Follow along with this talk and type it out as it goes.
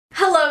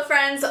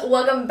friends,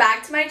 welcome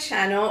back to my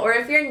channel, or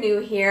if you're new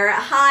here,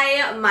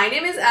 hi, my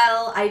name is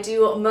Elle. I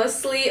do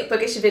mostly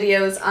bookish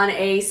videos on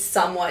a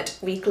somewhat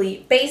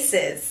weekly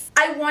basis.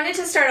 I wanted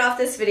to start off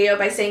this video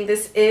by saying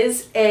this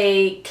is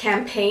a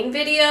campaign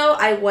video.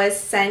 I was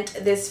sent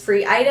this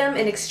free item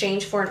in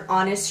exchange for an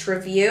honest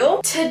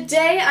review.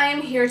 Today I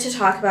am here to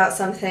talk about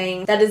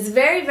something that is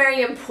very,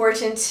 very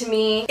important to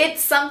me.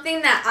 It's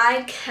something that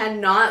I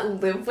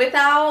cannot live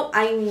without.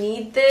 I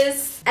need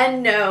this.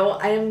 And no,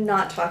 I am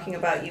not talking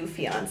about you,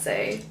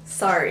 fiance.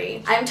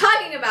 Sorry. I'm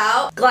talking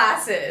about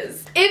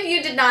glasses. If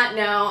you did not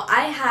know,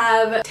 I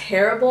have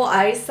terrible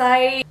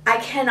eyesight. I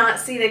cannot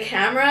see the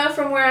camera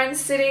from where I'm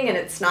sitting, and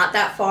it's not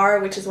that far,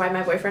 which is why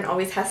my boyfriend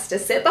always has to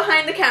sit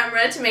behind the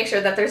camera to make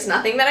sure that there's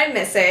nothing that I'm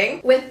missing.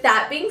 With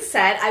that being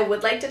said, I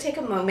would like to take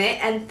a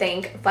moment and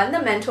thank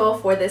Fundamental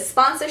for this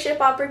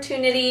sponsorship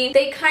opportunity.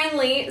 They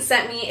kindly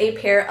sent me a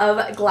pair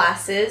of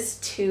glasses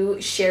to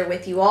share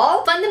with you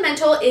all.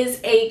 Fundamental is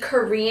a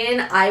Korean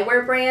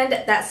eyewear brand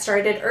that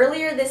started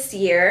earlier this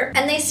year,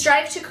 and they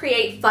strive to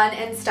create fun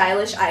and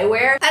stylish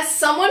eyewear. As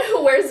someone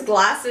who wears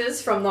glasses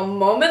from the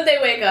moment they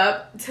wake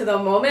up to the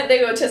moment they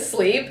go to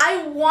sleep,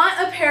 I want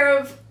a pair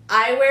of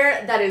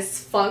eyewear that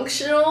is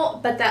functional,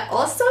 but that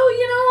also,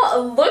 you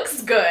know,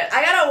 looks good.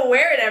 I gotta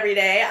wear it every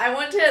day. I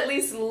want to at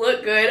least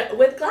look good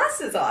with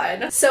glasses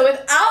on. So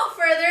without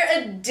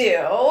further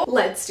ado,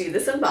 let's do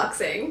this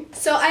unboxing.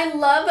 So I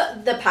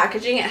love the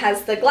packaging. It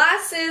has the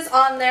glasses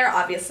on there.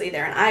 Obviously,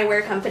 they're an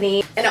eyewear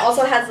company. And it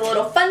also has the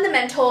little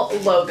Fundamental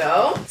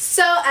logo.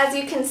 So as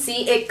you can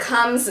see, it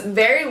comes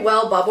very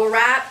well bubble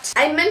wrapped.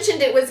 I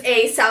mentioned it was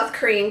a South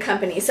Korean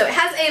company, so it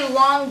has a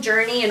long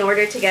journey in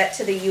order to get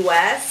to the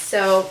US.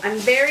 So I'm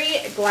very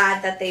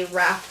glad that they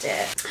wrapped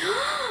it.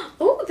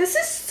 Oh, this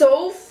is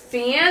so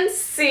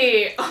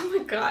fancy. Oh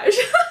my gosh.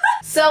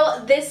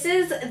 So this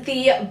is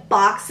the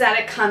box that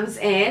it comes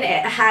in.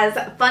 It has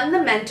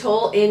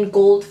Fundamental in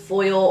gold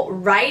foil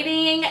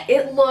writing.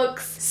 It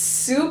looks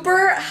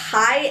super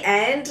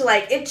high-end.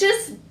 Like, it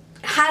just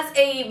has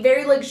a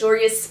very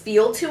luxurious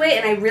feel to it,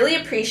 and I really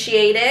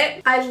appreciate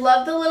it. I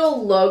love the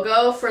little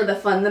logo for the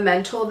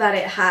Fundamental that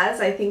it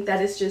has. I think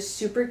that is just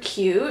super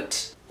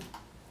cute.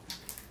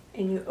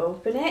 And you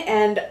open it,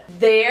 and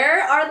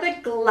there are the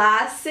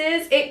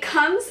glasses. It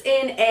comes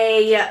in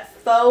a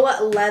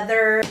faux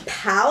leather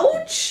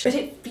pouch, but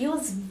it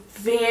feels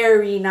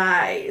very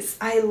nice.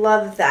 I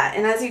love that.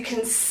 And as you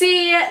can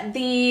see,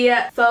 the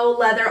faux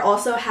leather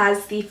also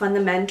has the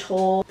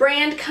Fundamental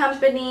brand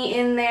company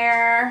in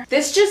there.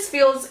 This just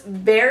feels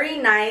very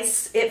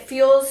nice. It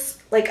feels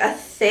like a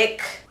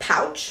thick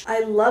pouch. I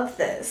love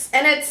this.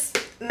 And it's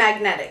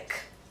magnetic.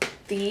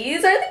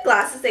 These are the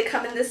glasses. They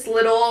come in this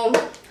little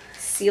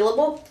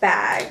sealable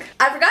bag.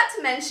 I forgot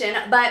to mention,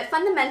 but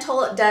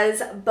Fundamental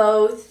does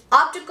both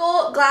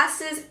optical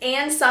glasses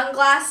and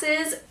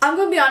sunglasses. I'm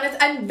gonna be honest,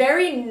 I'm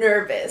very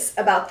nervous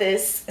about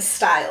this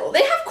style.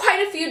 They have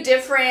quite a few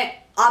different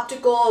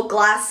optical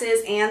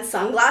glasses and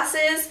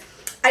sunglasses.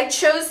 I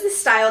chose the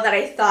style that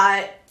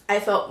I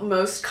felt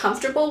most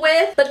comfortable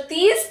with, but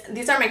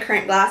these are my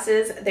current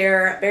glasses.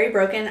 They're very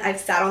broken. I've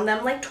sat on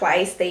them like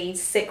twice. They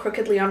sit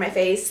crookedly on my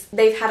face.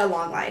 They've had a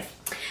long life.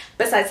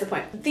 Besides the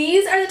point.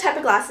 These are the type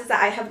of glasses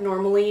that I have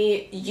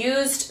normally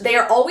used. They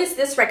are always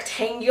this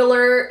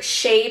rectangular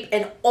shape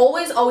and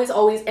always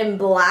in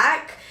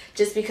black,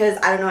 just because,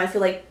 I don't know, I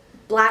feel like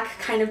black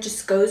kind of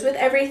just goes with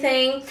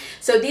everything.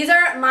 So these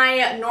are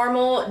my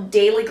normal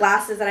daily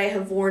glasses that I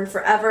have worn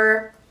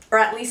forever, or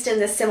at least in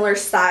this similar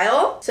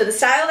style. So the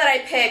style that I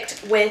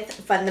picked with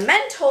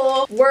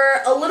Fundamental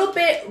were a little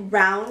bit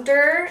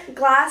rounder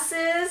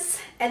glasses,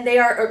 and they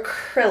are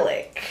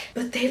acrylic,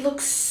 but they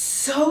look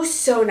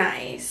so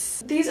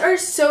nice. These are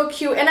so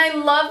cute, and I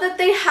love that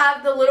they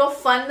have the little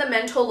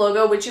Fundamental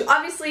logo, which you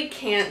obviously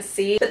can't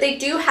see, but they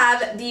do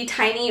have the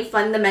tiny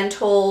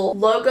Fundamental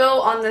logo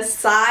on the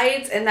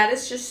sides, and that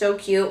is just so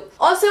cute.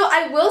 Also,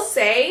 I will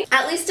say,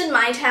 at least in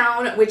my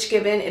town, which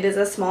given it is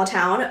a small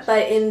town,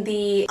 but in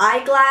the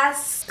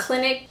eyeglass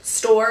clinic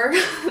store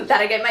that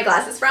I get my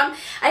glasses from,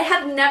 I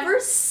have never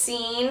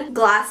seen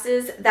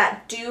glasses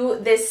that do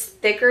this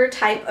thicker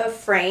type of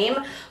frame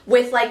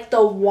with like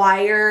the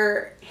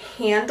wire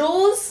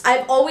handles.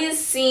 I've always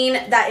seen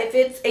that if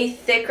it's a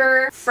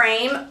thicker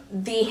frame,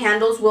 the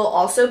handles will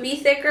also be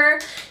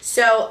thicker.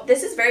 So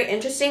this is very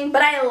interesting,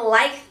 but I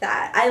like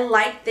that. I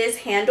like this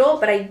handle,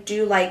 but I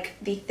do like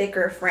the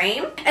thicker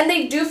frame. And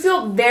they do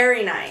feel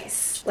very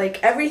nice.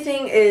 Like,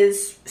 everything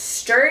is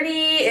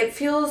sturdy. It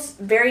feels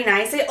very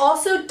nice. It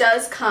also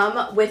does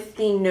come with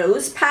the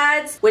nose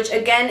pads, which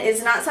again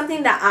is not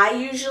something that I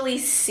usually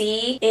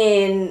see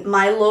in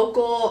my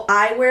local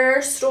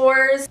eyewear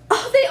stores.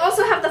 Oh, they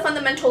also have the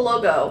Fundamental Fundamental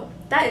logo.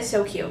 That is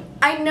so cute.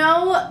 I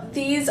know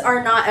these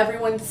are not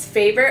everyone's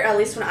favorite, at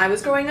least when I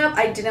was growing up.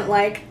 I didn't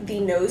like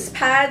the nose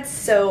pads,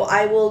 so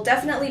I will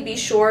definitely be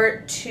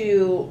sure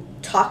to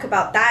talk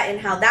about that and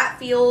how that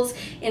feels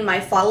in my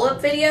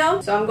follow-up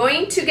video. So I'm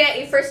going to get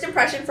a first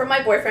impression from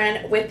my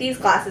boyfriend with these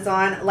glasses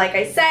on. Like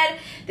I said,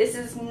 this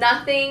is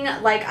nothing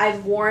like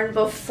I've worn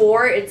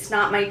before. It's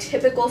not my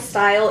typical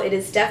style. It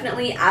is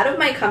definitely out of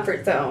my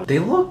comfort zone. They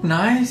look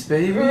nice,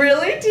 baby.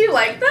 Really? Do you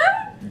like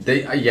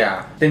them?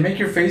 Yeah. They make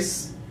your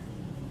face...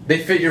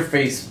 They fit your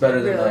face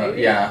better than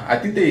Really? yeah, I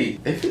think they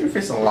fit your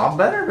face a lot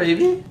better,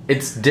 baby.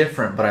 It's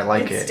different, but I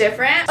like it. It's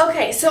different?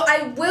 Okay, so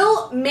I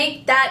will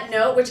make that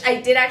note, which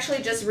I did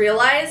actually just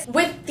realize.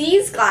 With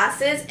these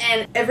glasses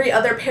and every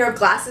other pair of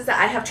glasses that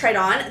I have tried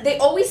on, they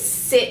always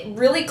sit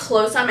really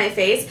close on my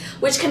face,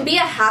 which can be a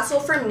hassle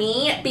for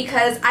me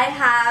because I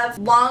have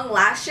long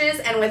lashes,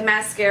 and with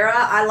mascara,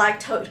 I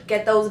like to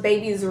get those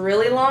babies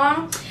really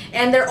long.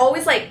 And they're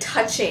always like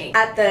touching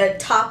at the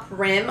top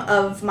rim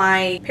of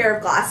my pair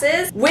of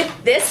glasses.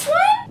 With this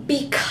one,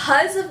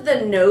 because of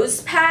the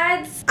nose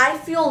pads, I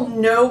feel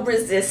no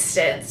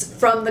resistance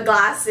from the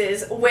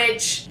glasses,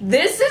 which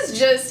this is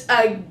just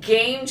a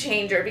game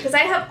changer because I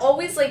have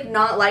always like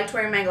not liked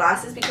wearing my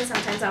glasses because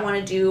sometimes I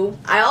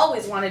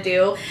always want to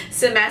do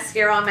some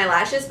mascara on my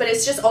lashes, but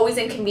it's just always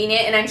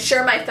inconvenient. And I'm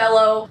sure my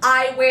fellow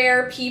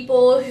eyewear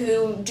people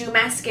who do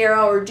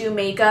mascara or do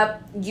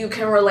makeup, you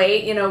can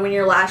relate, you know, when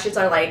your lashes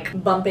are like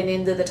bumping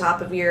into the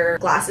top of your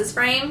glasses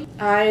frame.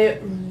 I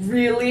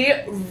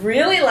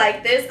really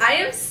like this. I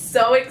am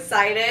so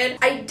excited.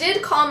 I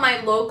did call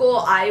my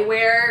local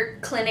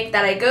eyewear clinic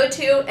that I go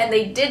to, and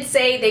they did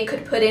say they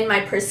could put in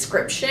my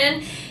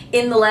prescription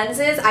in the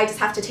lenses. I just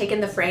have to take in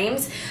the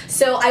frames.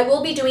 So I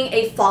will be doing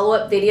a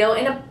follow-up video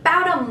in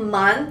about a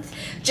month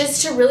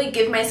just to really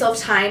give myself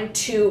time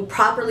to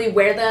properly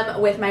wear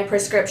them with my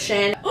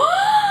prescription.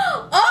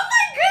 Oh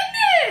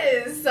my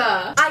goodness!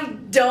 I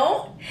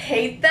don't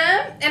hate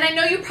them, and I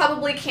know you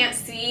probably can't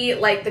see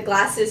like the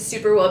glasses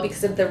super well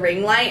because of the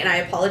ring light, and I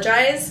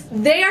apologize.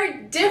 They are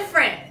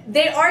different.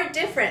 They are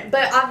different,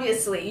 but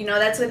obviously, you know,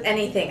 that's with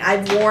anything.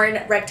 I've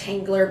worn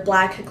rectangular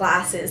black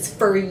glasses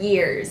for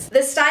years.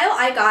 The style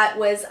I got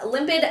was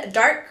limpid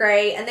dark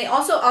gray, and they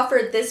also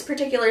offered this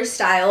particular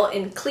style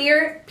in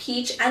clear,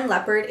 peach, and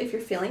leopard if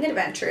you're feeling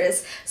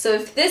adventurous. So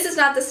if this is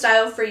not the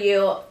style for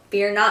you,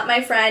 fear not,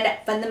 my friend.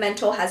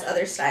 Fundamental has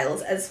other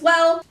styles as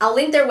well. I'll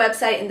link their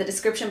website in the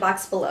description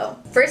box below.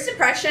 First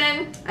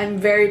impression, I'm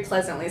very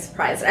pleasantly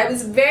surprised. I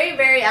was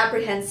very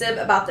apprehensive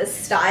about the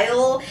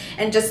style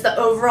and just the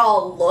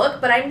overall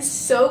look, but I'm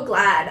so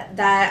glad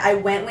that I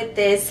went with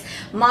this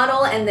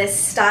model and this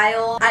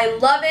style. I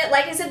love it.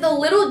 Like I said, the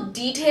little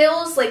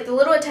details, like the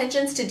little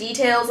attentions to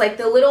details, like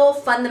the little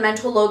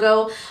Fundamental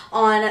logo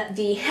on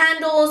the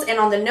handles and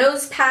on the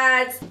nose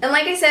pads. And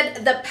like I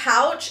said, the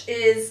pouch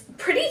is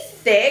pretty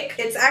thick.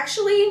 It's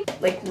actually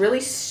like really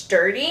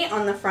sturdy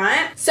on the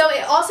front. So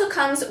it also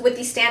comes with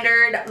the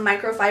standard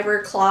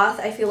microfiber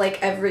cloth. I feel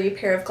like every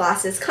pair of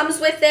glasses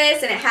comes with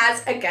this, and it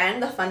has, again,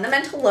 the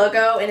Fundamental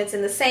logo, and it's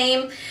in the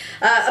same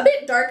a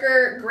bit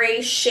darker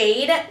gray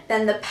shade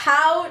than the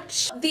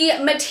pouch.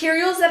 The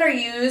materials that are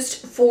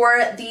used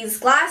for these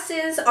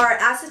glasses are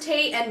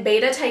acetate and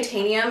beta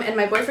titanium, and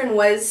my boyfriend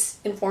was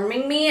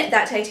informing me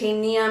that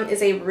titanium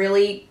is a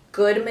really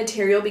good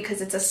material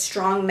because it's a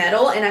strong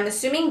metal, and I'm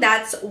assuming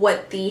that's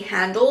what the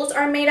handles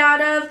are made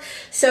out of.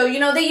 So, you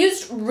know, they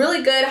used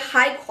really good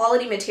high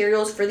quality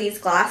materials for these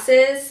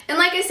glasses. And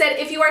like I said,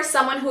 if you are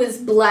someone who is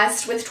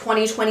blessed with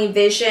 20/20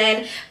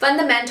 vision,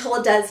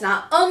 Fundamental does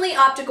not only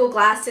optical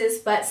glasses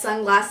but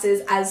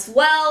sunglasses as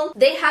well.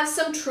 They have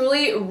some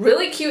truly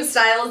really cute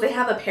styles. They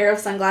have a pair of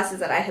sunglasses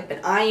that I have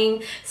been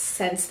eyeing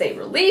since they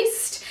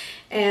released,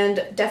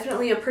 and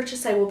definitely a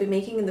purchase I will be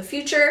making in the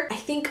future. I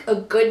think a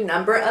good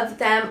number of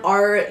them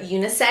are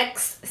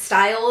unisex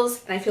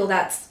styles, and I feel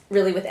that's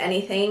really with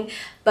anything,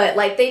 but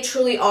like they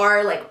truly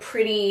are like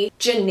pretty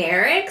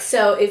generic.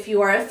 So if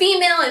you are a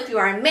female, if you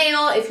are a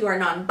male, if you are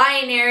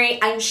non-binary,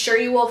 I'm sure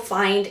you will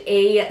find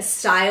a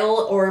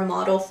style or a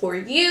model for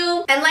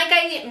you. And like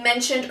I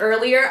mentioned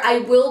earlier, I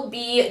will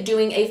be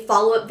doing a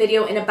follow-up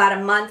video in about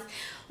a month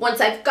once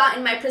I've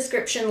gotten my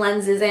prescription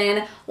lenses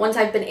in, once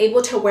I've been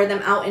able to wear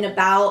them out and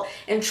about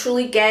and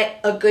truly get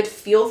a good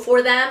feel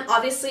for them.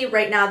 Obviously,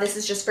 right now, this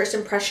is just first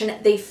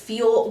impression. They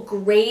feel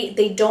great.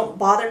 They don't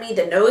bother me.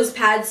 The nose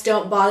pads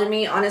don't bother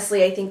me.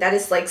 Honestly, I think that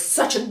is like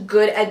such a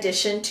good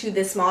addition to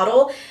this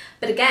model.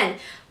 But again,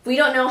 we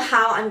don't know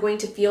how I'm going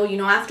to feel, you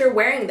know, after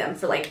wearing them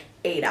for like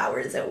 8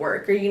 hours at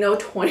work or, you know,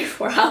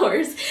 24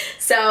 hours.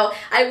 So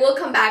I will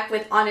come back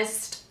with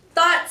honest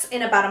thoughts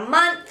in about a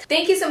month.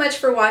 Thank you so much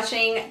for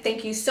watching.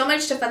 Thank you so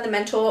much to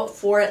Fundamental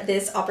for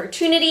this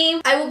opportunity.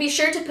 I will be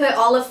sure to put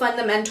all of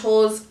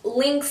Fundamental's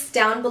links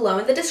down below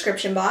in the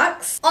description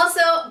box.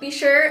 Also, be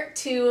sure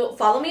to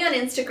follow me on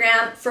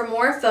Instagram for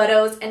more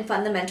photos and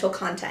Fundamental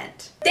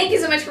content. Thank you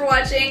so much for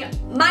watching.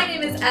 My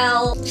name is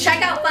Elle.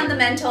 Check out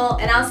Fundamental,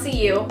 and I'll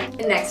see you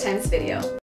in next time's video.